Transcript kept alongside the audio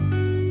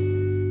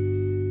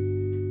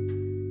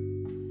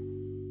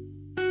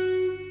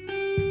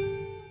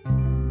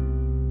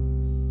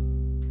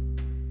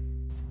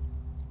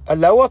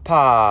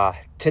Aloha!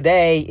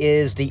 Today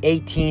is the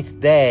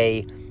 18th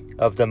day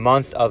of the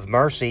month of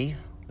Mercy,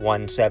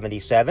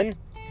 177,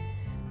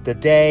 the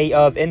Day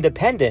of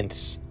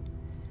Independence,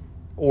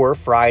 or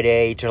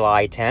Friday,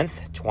 July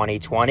 10th,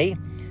 2020.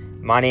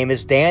 My name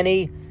is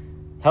Danny.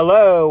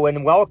 Hello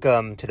and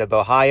welcome to the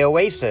Baha'i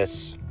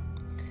Oasis.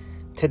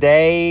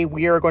 Today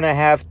we are going to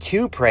have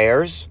two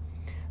prayers,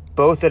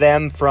 both of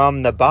them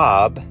from the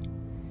Bab,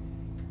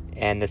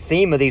 and the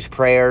theme of these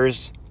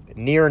prayers,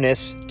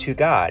 nearness to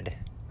God.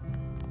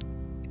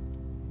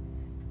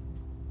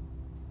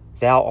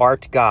 Thou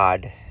art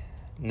God,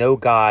 no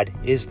God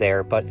is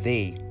there but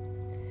Thee.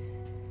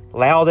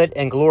 Lauded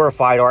and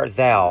glorified art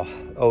Thou,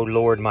 O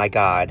Lord my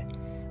God.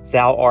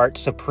 Thou art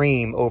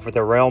supreme over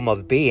the realm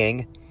of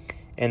being,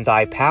 and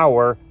Thy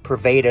power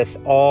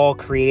pervadeth all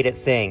created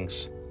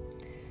things.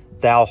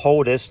 Thou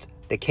holdest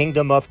the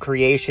kingdom of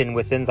creation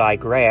within Thy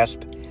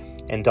grasp,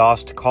 and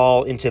dost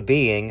call into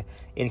being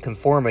in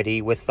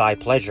conformity with Thy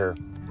pleasure.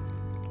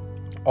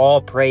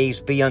 All praise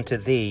be unto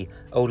Thee,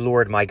 O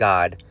Lord my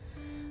God.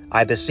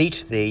 I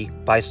beseech Thee,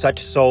 by such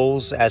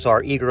souls as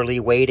are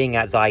eagerly waiting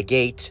at Thy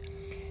gate,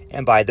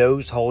 and by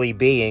those holy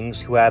beings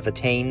who have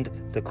attained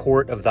the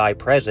court of Thy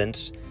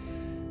presence,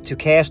 to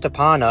cast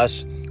upon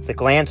us the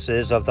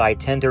glances of Thy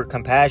tender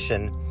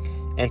compassion,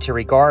 and to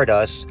regard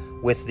us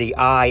with the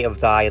eye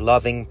of Thy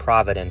loving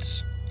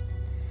providence.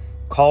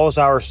 Cause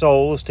our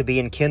souls to be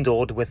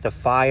enkindled with the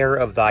fire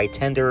of Thy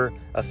tender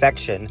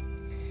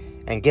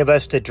affection, and give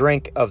us to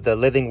drink of the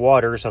living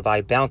waters of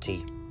Thy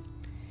bounty.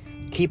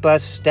 Keep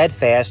us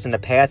steadfast in the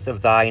path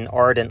of Thine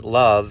ardent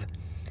love,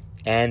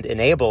 and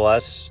enable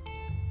us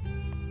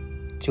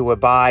to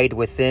abide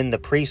within the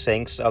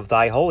precincts of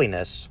Thy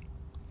holiness.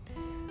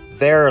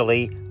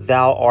 Verily,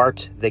 Thou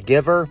art the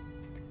giver,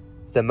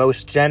 the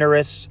most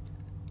generous,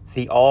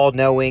 the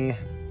all-knowing,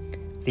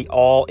 the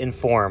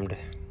all-informed.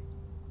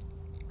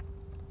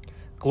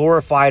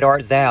 Glorified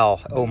art Thou,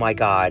 O my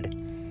God.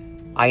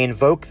 I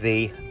invoke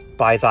Thee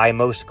by Thy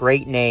most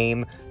great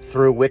name,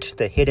 through which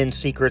the hidden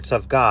secrets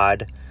of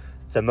God,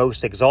 the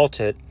most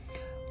exalted,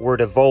 were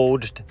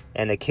divulged,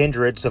 and the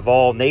kindreds of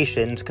all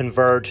nations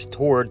converged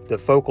toward the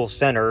focal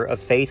center of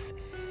faith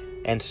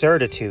and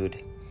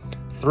certitude,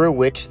 through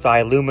which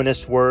Thy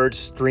luminous words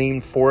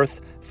streamed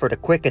forth for the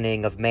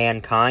quickening of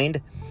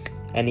mankind,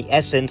 and the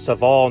essence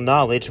of all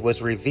knowledge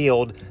was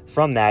revealed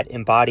from that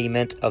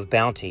embodiment of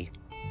bounty.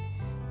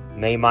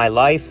 May my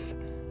life,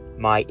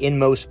 my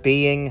inmost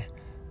being,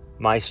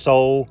 my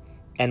soul,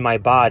 and my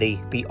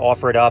body be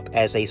offered up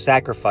as a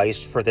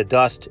sacrifice for the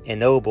dust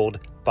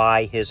ennobled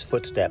by His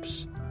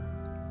footsteps.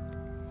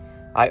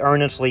 I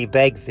earnestly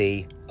beg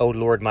Thee, O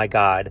Lord my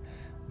God,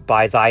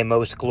 by Thy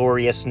most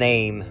glorious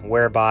name,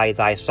 whereby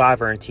Thy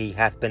sovereignty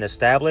hath been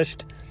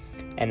established,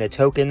 and the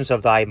tokens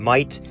of Thy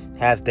might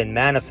have been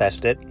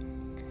manifested,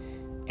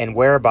 and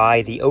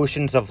whereby the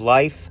oceans of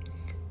life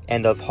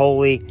and of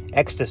holy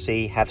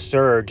ecstasy have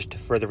surged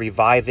for the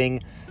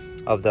reviving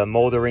of the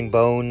moldering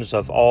bones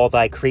of all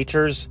Thy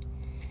creatures,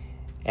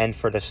 and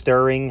for the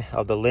stirring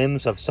of the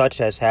limbs of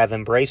such as have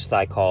embraced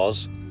Thy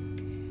cause,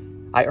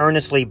 I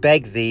earnestly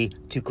beg Thee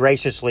to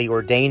graciously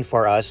ordain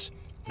for us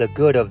the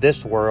good of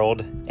this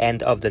world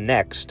and of the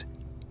next,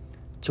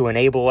 to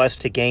enable us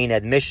to gain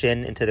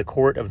admission into the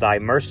court of Thy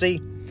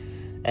mercy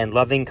and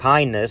loving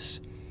kindness,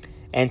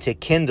 and to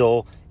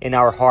kindle in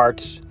our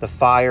hearts the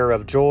fire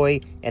of joy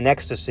and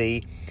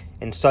ecstasy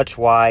in such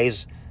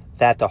wise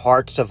that the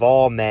hearts of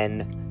all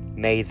men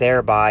may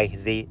thereby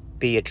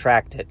be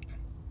attracted.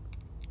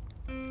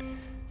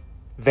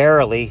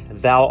 Verily,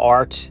 Thou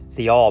art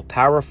the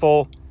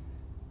all-powerful,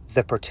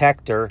 the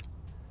protector,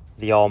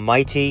 the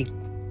almighty,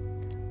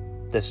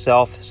 the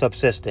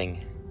self-subsisting.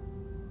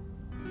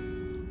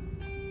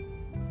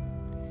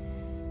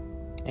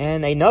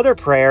 And another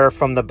prayer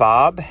from the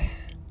Bab,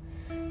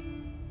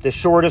 the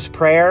shortest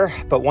prayer,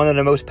 but one of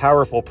the most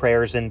powerful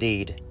prayers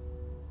indeed.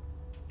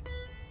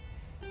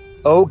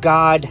 O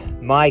God,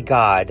 my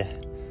beloved,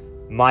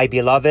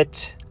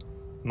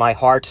 my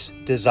heart's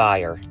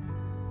desire.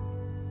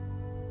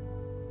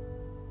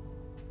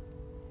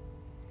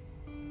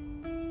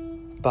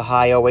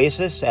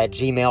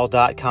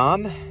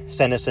 BahaiOasis@gmail.com.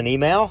 Send us an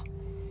email.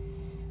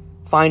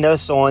 Find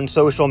us on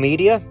social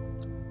media,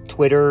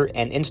 Twitter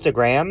and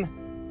Instagram,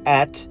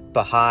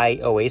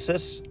 @Baha'i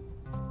Oasis.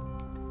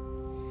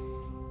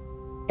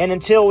 And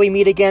until we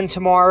meet again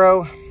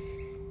tomorrow,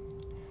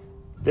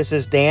 this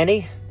is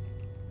Danny.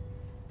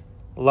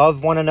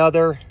 Love one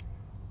another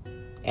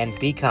and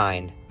be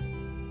kind.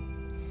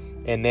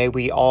 And may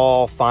we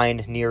all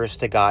find nearest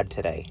to God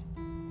today.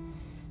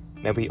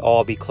 May we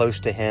all be close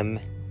to Him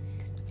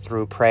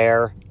through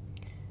prayer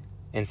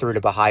and through the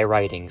Baha'i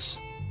writings.